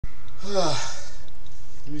Let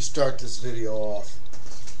me start this video off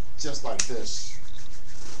just like this.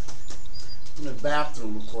 I'm in the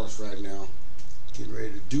bathroom, of course, right now. Getting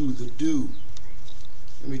ready to do the do.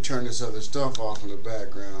 Let me turn this other stuff off in the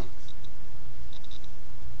background.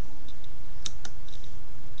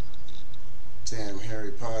 Damn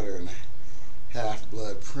Harry Potter and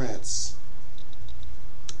Half-Blood Prince.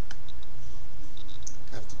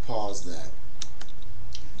 Have to pause that.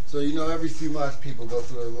 So, you know, every few months people go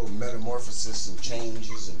through a little metamorphosis and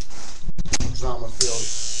changes and drama-filled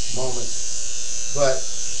moments. But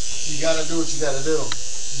you gotta do what you gotta do.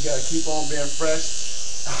 You gotta keep on being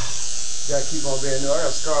fresh. You gotta keep on being new. I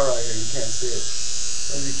got a scar right here. You can't see it.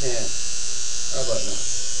 Maybe you can. How about that?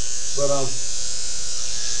 But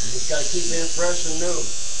you just gotta keep being fresh and new.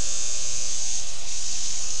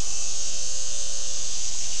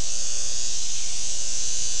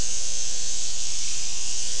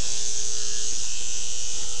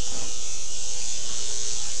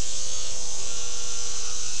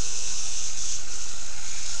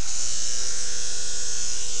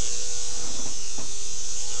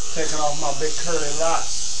 Taking off my big curly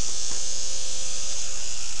locks.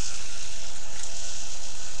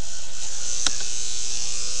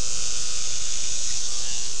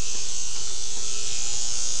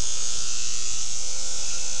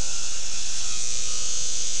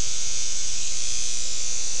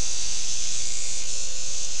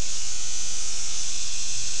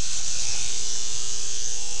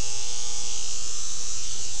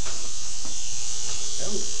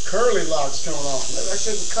 Curly locks coming off. Maybe I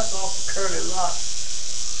shouldn't cut off the curly locks.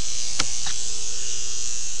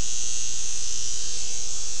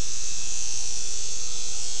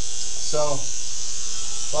 So,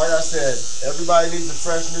 like I said, everybody needs a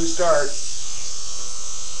fresh new start.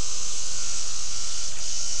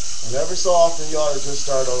 And every so often you ought to just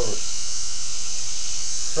start over.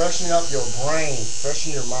 Freshen up your brain.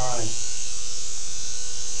 Freshen your mind.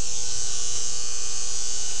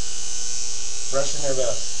 Freshen it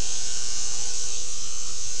up.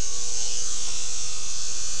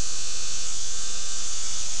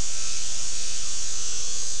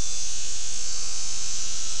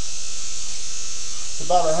 It's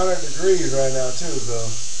about 100 degrees right now too, so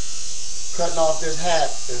cutting off this hat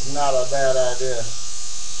is not a bad idea.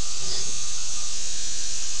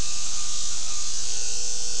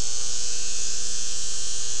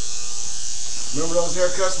 Remember those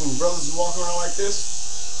haircuts when brothers would walk around like this?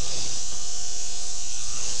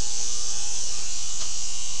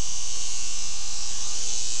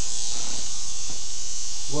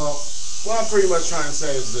 Well, what I'm pretty much trying to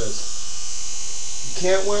say is this. You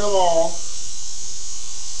can't win them all.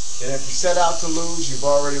 And if you set out to lose, you've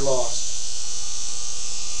already lost.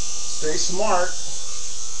 Stay smart,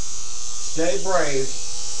 stay brave,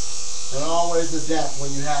 and always adapt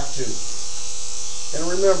when you have to. And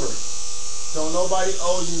remember, don't nobody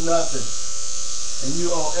owe you nothing. And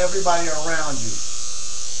you owe everybody around you.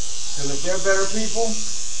 Because if they're better people,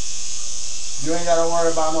 you ain't got to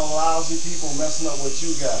worry about no lousy people messing up what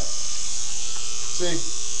you got. See,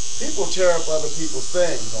 people tear up other people's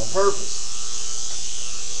things on purpose.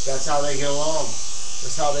 That's how they get along.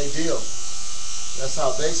 That's how they deal. That's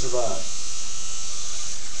how they survive.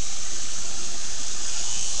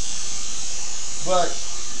 But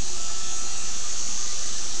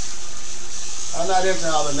I'm not into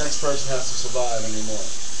how the next person has to survive anymore.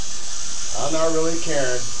 I'm not really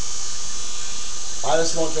caring. I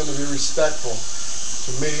just want them to be respectful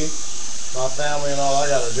to me, my family, and all I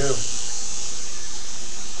gotta do.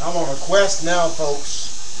 I'm on a quest now, folks.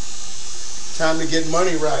 Time to get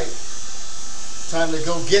money right. Time to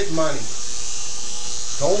go get money.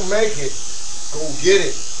 Don't make it. Go get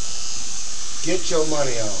it. Get your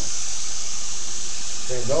money on.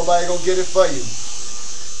 Ain't nobody gonna get it for you.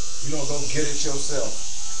 You don't go get it yourself.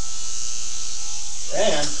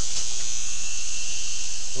 And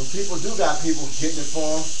when people do got people getting it for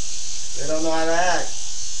them, they don't know how to act.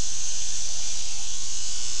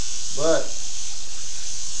 But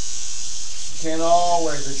you can't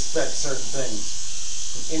always expect certain things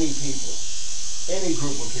from any people, any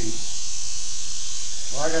group of people.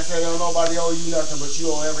 Like I said, don't nobody owe you nothing, but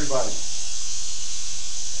you owe everybody.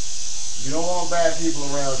 You don't want bad people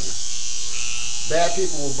around you. Bad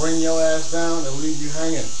people will bring your ass down and leave you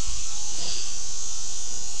hanging.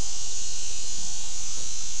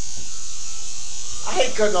 I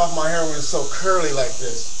hate cutting off my hair when it's so curly like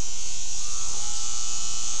this.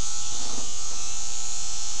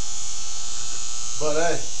 But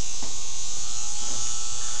hey,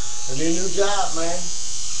 I need a new job, man.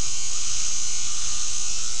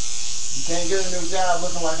 You can't get a new job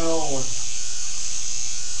looking like an old one.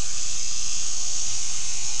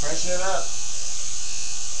 Freshen it up.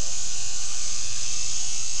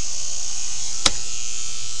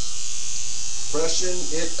 Freshen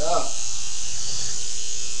it up.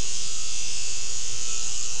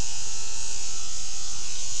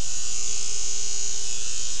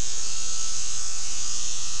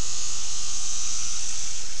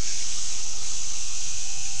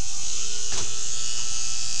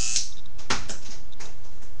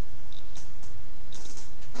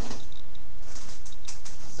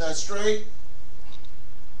 Is that straight?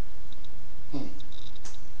 I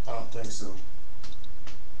don't think so.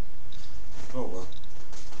 Oh well.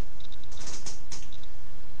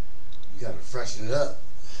 You gotta freshen it up.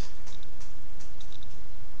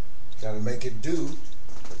 You gotta make it do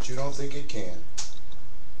what you don't think it can.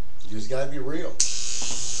 You just gotta be real.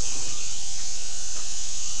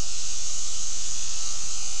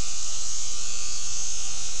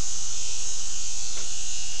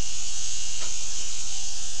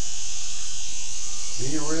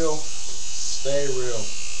 Be real, stay real.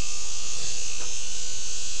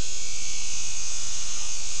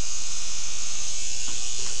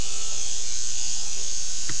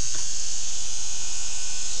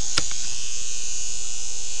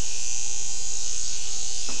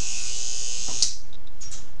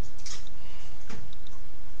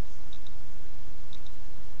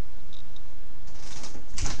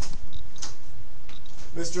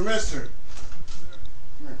 Mister.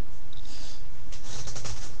 Come here.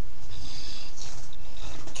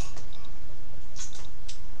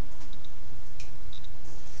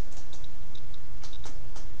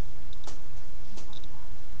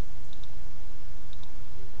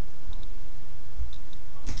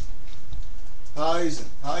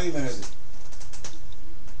 How even is it?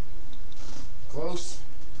 Close?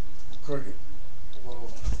 Crooked? Whoa.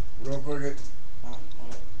 Real crooked?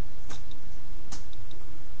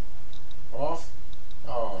 Off?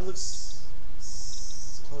 Oh. It looks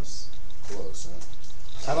close. Close,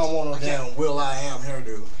 huh? I don't want no damn Will.I.am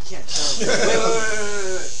hairdo. I can't tell. Wait.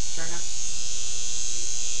 Try now.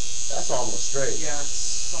 That's almost straight. Yeah,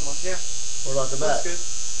 it's almost, yeah. What about the back?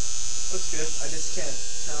 Looks good. I just can't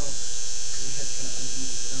tell. Your head's kind of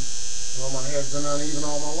uneven. Well, my head's been uneven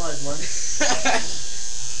all my life, man.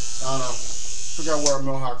 I don't know. If I gotta wear a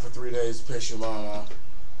mohawk for 3 days, piss your mom off.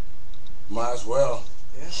 Might as well.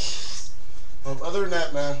 Yeah. Other than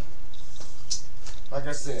that, man, like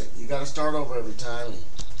I said, you got to start over every time and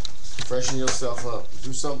freshen yourself up.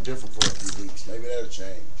 Do something different for a few weeks. Maybe that'll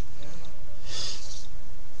change. Yeah, I know.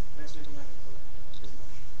 Next week I'm not going to play as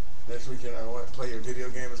much. Next weekend I won't play your video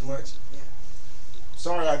game as much? Yeah.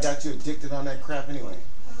 Sorry I got you addicted on that crap anyway.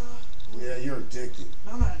 Yeah, you're addicted.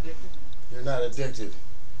 No, I'm not addicted. You're not addicted.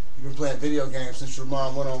 You've been playing video games since your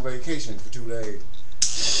mom went on vacation for 2 days.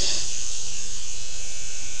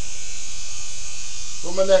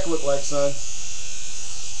 What my neck look like, son?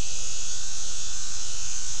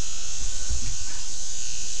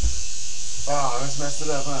 Oh, that's messed it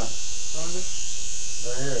up, huh?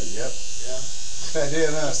 Right here, yep. Yeah. I did,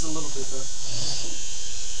 huh? Just a little bit, though.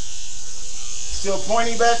 Still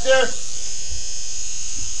pointy back there?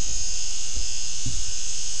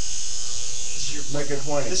 Make it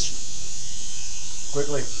pointy.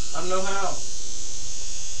 Quickly. I don't know how.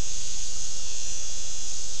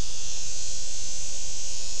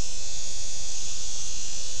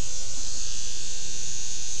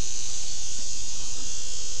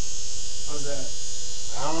 How's that?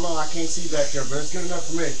 I don't know. I can't see back there, but it's good enough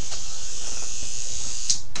for me.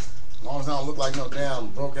 As long as I don't look like no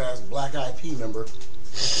damn broke-ass Black Eyed Peas member.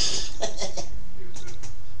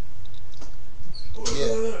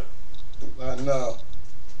 Yeah. I know.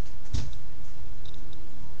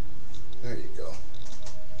 There you go.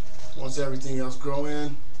 Once everything else grow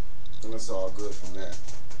in, then it's all good from there.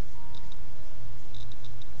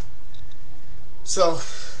 So,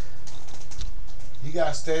 you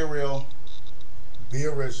gotta stay real, be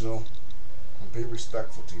original, and be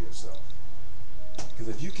respectful to yourself. Because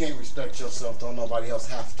if you can't respect yourself, don't nobody else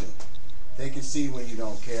have to. They can see when you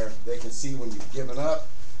don't care. They can see when you've given up.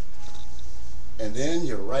 And then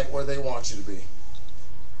you're right where they want you to be.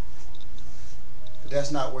 But that's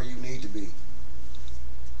not where you need to be.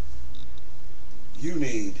 You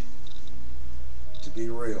need to be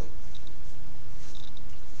real.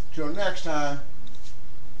 Till next time,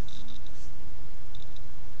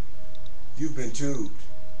 you've been tubed.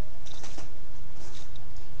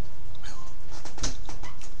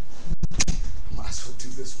 Might as well do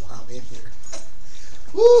this while I'm in here.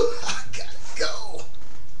 Woo!